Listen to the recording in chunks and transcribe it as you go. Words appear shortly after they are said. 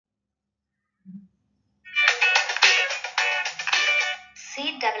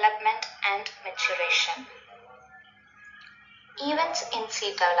development and maturation. Events in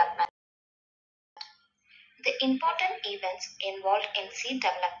seed development. The important events involved in seed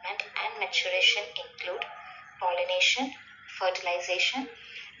development and maturation include pollination, fertilization,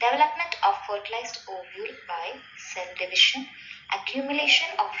 development of fertilized ovule by cell division, accumulation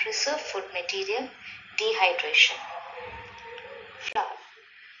of reserve food material, dehydration. Flower.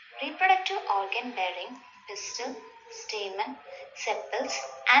 Reproductive organ bearing pistil, stamen, sepals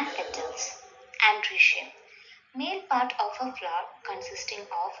and petals. Androecium. Male part of a flower consisting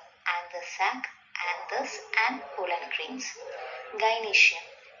of anther sac, anthers and pollen grains. Gynoecium.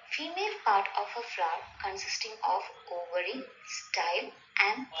 Female part of a flower consisting of ovary, style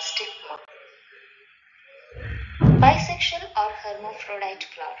and stigma. Bisexual or hermaphrodite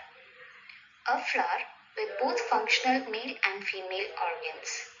flower. A flower with both functional male and female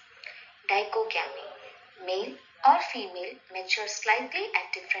organs. Dichogamy. Male or female mature slightly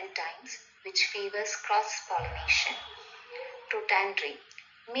at different times, which favors cross-pollination. Protandry.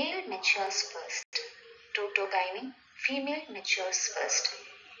 Male matures first. Protogamy. Female matures first.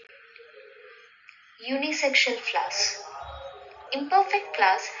 Unisexual flowers. Imperfect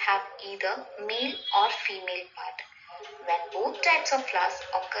flowers have either male or female part. When both types of flowers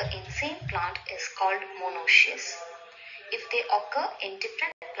occur in same plant is called monoecious. If they occur in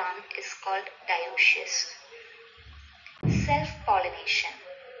different plant is called dioecious. Self-pollination.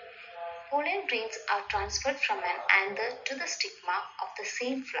 Pollen grains are transferred from an anther to the stigma of the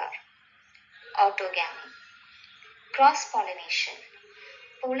same flower. Autogamy. Cross-pollination.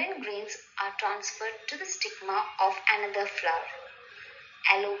 Pollen grains are transferred to the stigma of another flower.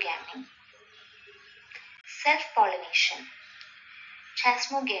 Allogamy. Self-pollination.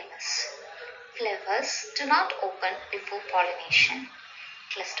 Chasmogamous. Flowers do not open before pollination.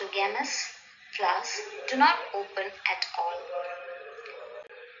 Clustogamous. Flowers do not open at all.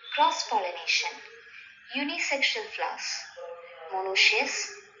 Cross-pollination. Unisexual flowers. Monoecious,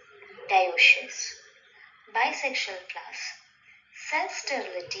 dioecious. Bisexual flowers.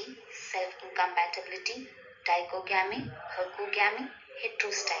 Self-sterility, self-incompatibility, dichogamy, herkogamy,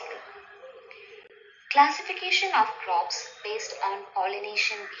 heterostyly. Classification of crops based on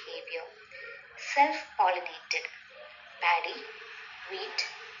pollination behavior. Self-pollinated. Paddy, wheat,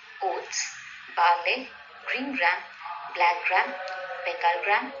 oats, barley, green gram, black gram, pecal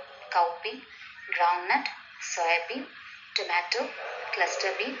gram, cowpea, groundnut, soybean, tomato,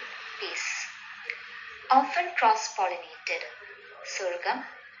 cluster bean, peas. Often cross-pollinated. Sorghum,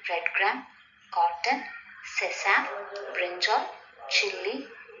 red gram, cotton, sesame, brinjal, chili,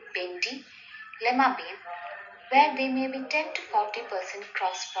 bindi, lima bean, where they may be 10 to 40%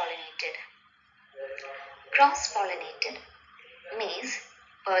 cross-pollinated. Cross-pollinated. Maize,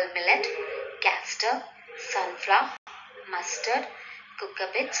 pearl millet, castor, sunflower, mustard,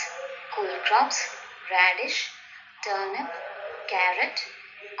 cucurbits, cool crops, radish, turnip, carrot,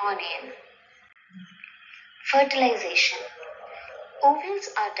 onion. Fertilization. Ovules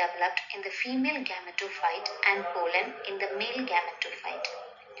are developed in the female gametophyte and pollen in the male gametophyte.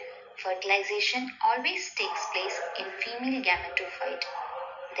 Fertilization always takes place in female gametophyte.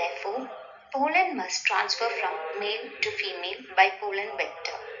 Therefore, pollen must transfer from male to female by pollen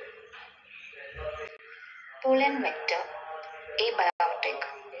vector. Pollen vector. Abiotic.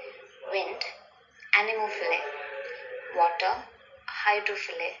 Wind, anemophile. Water,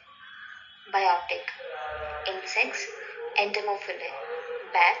 hydrophile. Biotic. Insects, entomophile.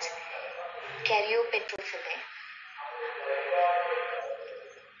 Bats, caryopterophile.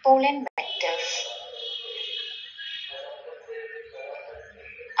 Pollen vectors.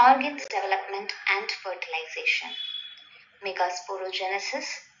 Organs development and fertilization. Megasporogenesis,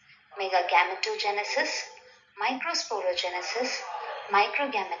 Megagametogenesis, Microsporogenesis,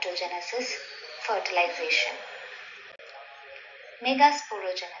 Microgametogenesis, fertilization.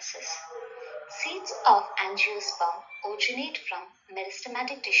 Megasporogenesis. Seeds of angiosperm originate from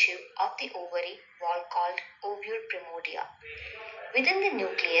meristematic tissue of the ovary wall called ovule primordia. Within the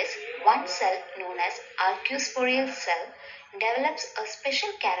nucleus, one cell known as arcusporial cell develops a special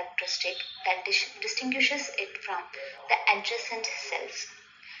characteristic that distinguishes it from the adjacent cells.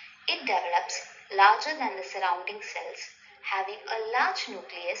 It develops larger than the surrounding cells, having a large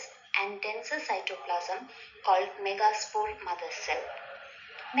nucleus and denser cytoplasm called megaspore mother cell.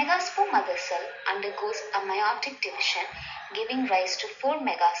 Megaspore mother cell undergoes a meiotic division, giving rise to 4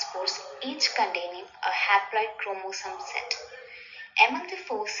 megaspores, each containing a haploid chromosome set. Among the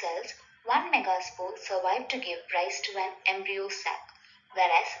 4 cells, one megaspore survived to give rise to an embryo sac,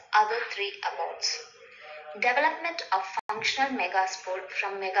 whereas other 3 aborts. Development of functional megaspore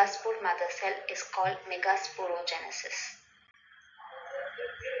from megaspore mother cell is called Megasporogenesis.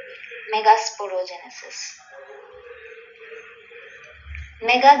 Megasporogenesis.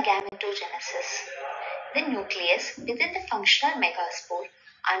 Megagametogenesis. The nucleus within the functional megaspore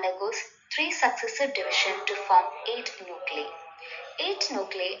undergoes 3 successive divisions to form 8 nuclei. 8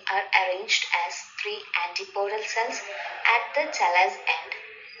 nuclei are arranged as 3 antipodal cells at the chalice end,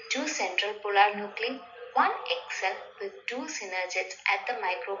 2 central polar nuclei, 1 egg cell with 2 synergids at the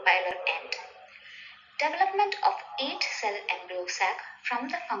micropylar end. Development of 8-cell embryo sac from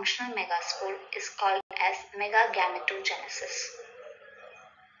the functional megaspore is called as megagametogenesis.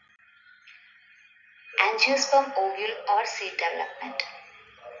 Angiosperm ovule or seed development.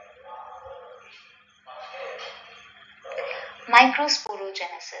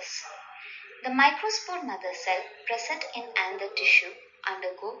 Microsporogenesis. The microspore mother cell present in anther tissue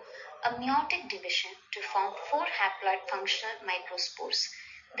undergo a meiotic division to form 4 haploid functional microspores.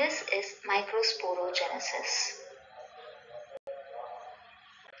 This is microsporogenesis.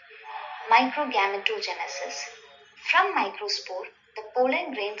 Microgametogenesis. From microspore, the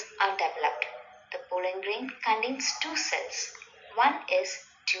pollen grains are developed. The pollen grain contains 2 cells. One is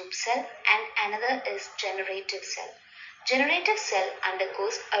tube cell and another is generative cell. Generative cell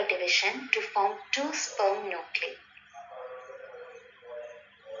undergoes a division to form 2 sperm nuclei.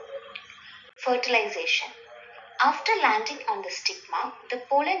 Fertilization. After landing on the stigma, the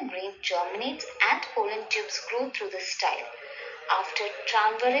pollen grain germinates and pollen tubes grow through the style. After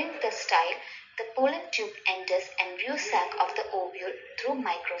transferring the style, the pollen tube enters embryo sac of the ovule through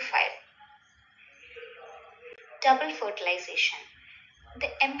micropyle. Double fertilization. The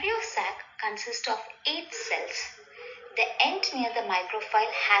embryo sac consists of 8 cells. The end near the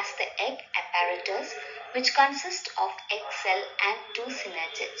micropyle has the egg apparatus, which consists of egg cell and 2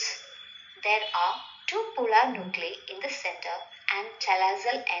 synergids. There are 2 polar nuclei in the center and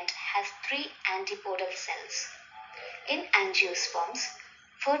chaliceal end has 3 antipodal cells. In angiosperms,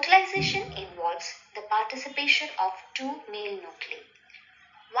 fertilization involves the participation of 2 male nuclei.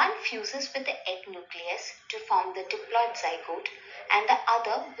 One fuses with the egg nucleus to form the diploid zygote and the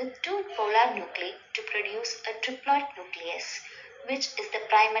other with 2 polar nuclei to produce a triploid nucleus, which is the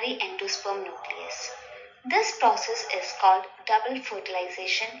primary endosperm nucleus. This process is called double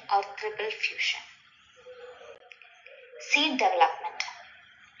fertilization or triple fusion. Seed development.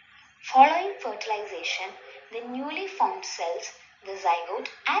 Following fertilization, the newly formed cells, the zygote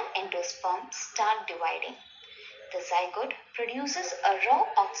and endosperm, start dividing. The zygote produces a row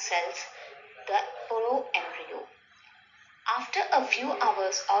of cells, the proembryo. After a few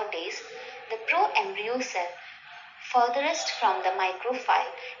hours or days, the proembryo cell, farthest from the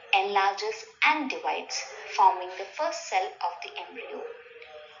micropyle, enlarges and divides, forming the first cell of the embryo.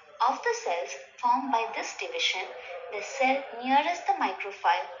 Of the cells formed by this division, the cell nearest the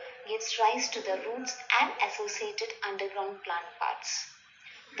micropyle gives rise to the roots and associated underground plant parts.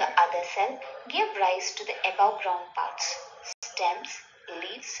 The other cell give rise to the above ground parts, stems,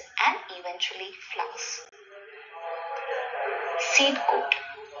 leaves and eventually flowers. Seed coat.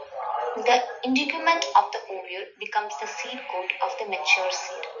 The integument of the ovule becomes the seed coat of the mature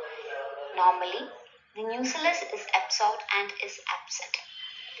seed. Normally, the nucellus is absorbed and is absent.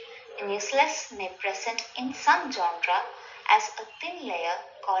 The nucellus may present in some genera as a thin layer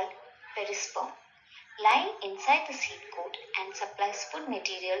called perisperm, lying inside the seed coat and supplies food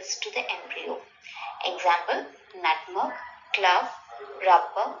materials to the embryo. Example: nutmeg, clove,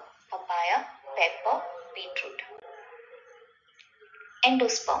 rubber, papaya, pepper, beetroot.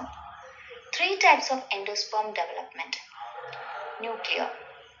 Endosperm. 3 types of endosperm development. Nuclear,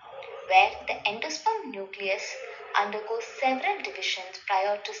 where the endosperm nucleus undergoes several divisions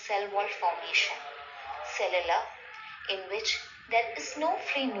prior to cell wall formation. Cellular, in which there is no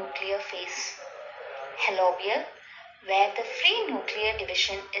free nuclear phase. Allovial, where the free nuclear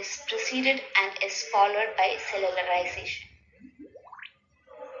division is preceded and is followed by cellularization.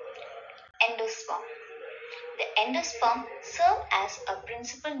 Endosperm. The endosperm serve as a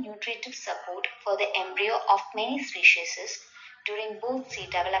principal nutritive support for the embryo of many species during both seed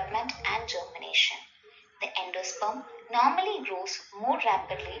development and germination. The endosperm normally grows more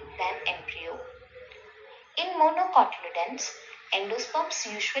rapidly than embryo. In monocotyledons,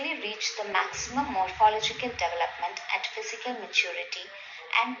 endosperms usually reach the maximum morphological development at physical maturity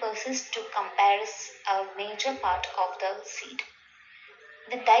and persist to comprise a major part of the seed.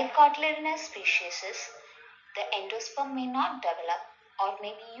 The dicotyledonous species, the endosperm may not develop or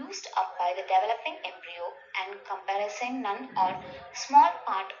may be used up by the developing embryo and comprising none or small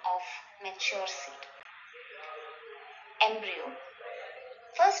part of mature seed. Embryo.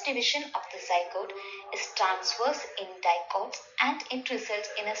 First division of the zygote is transverse in dicots and it results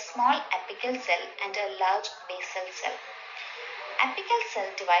in a small apical cell and a large basal cell. Apical cell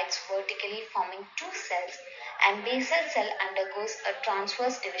divides vertically, forming two cells, and basal cell undergoes a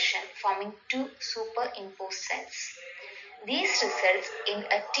transverse division, forming two superimposed cells. These results in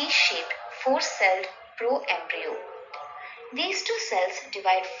a T-shaped, four-celled proembryo. These two cells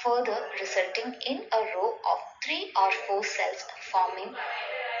divide further, resulting in a row of 3 or 4 cells forming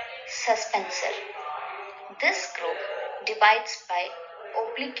suspensor. This group divides by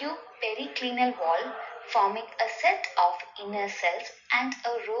oblique periclinal wall, forming a set of inner cells and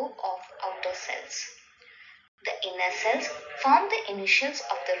a row of outer cells. The inner cells form the initials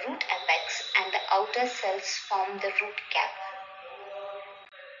of the root apex and the outer cells form the root cap.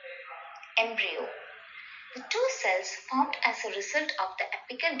 Embryo. The two cells formed as a result of the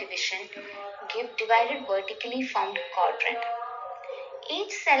apical division give divided vertically formed quadrant.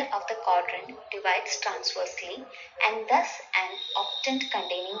 Each cell of the quadrant divides transversely and thus an octant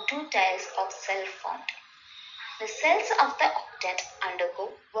containing two tiers of cell formed. The cells of the octant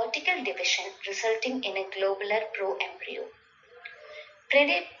undergo vertical division resulting in a globular proembryo.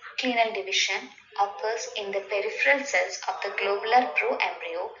 Periclinal division occurs in the peripheral cells of the globular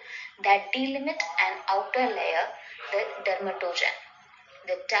proembryo that delimit an outer layer, the dermatogen.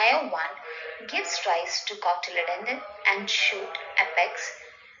 The tier 1 gives rise to cotyledon and shoot apex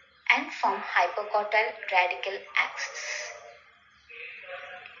and form hypocotyl radical axis.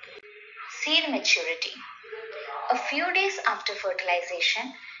 Seed maturity. A few days after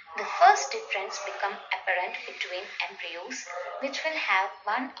fertilization, the first difference becomes apparent between embryos, which will have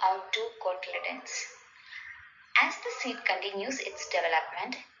one or two cotyledons. As the seed continues its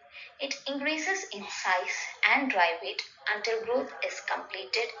development, it increases in size and dry weight until growth is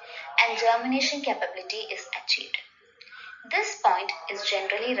completed and germination capability is achieved. This point is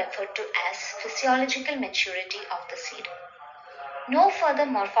generally referred to as physiological maturity of the seed. No further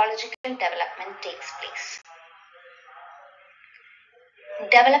morphological development takes place.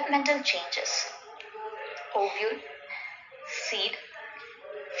 Developmental changes. Ovule, seed,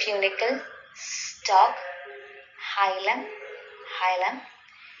 funicle, stalk, hilum,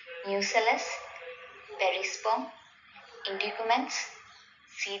 nucellus, perisperm, integuments,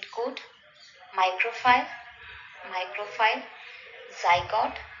 seed coat, micropyle,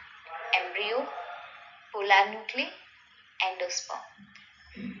 zygote, embryo, polar nuclei, endosperm.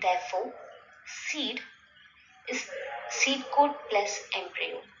 Therefore, seed is seed coat plus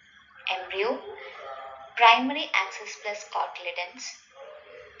embryo, primary axis plus cotyledons,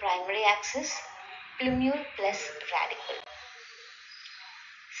 primary axis, plumule plus radicle.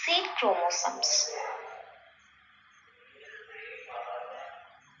 Seed chromosomes.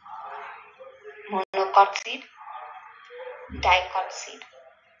 Monocot seed, dicot seed.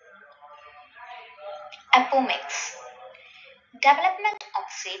 Apomix. Development of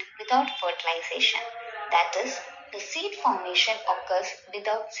seed without fertilization, that is, the seed formation occurs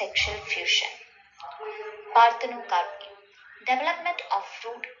without sexual fusion. Parthenocarpy. Development of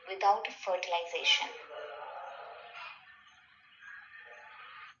fruit without fertilization.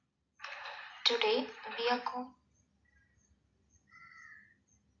 Today we are going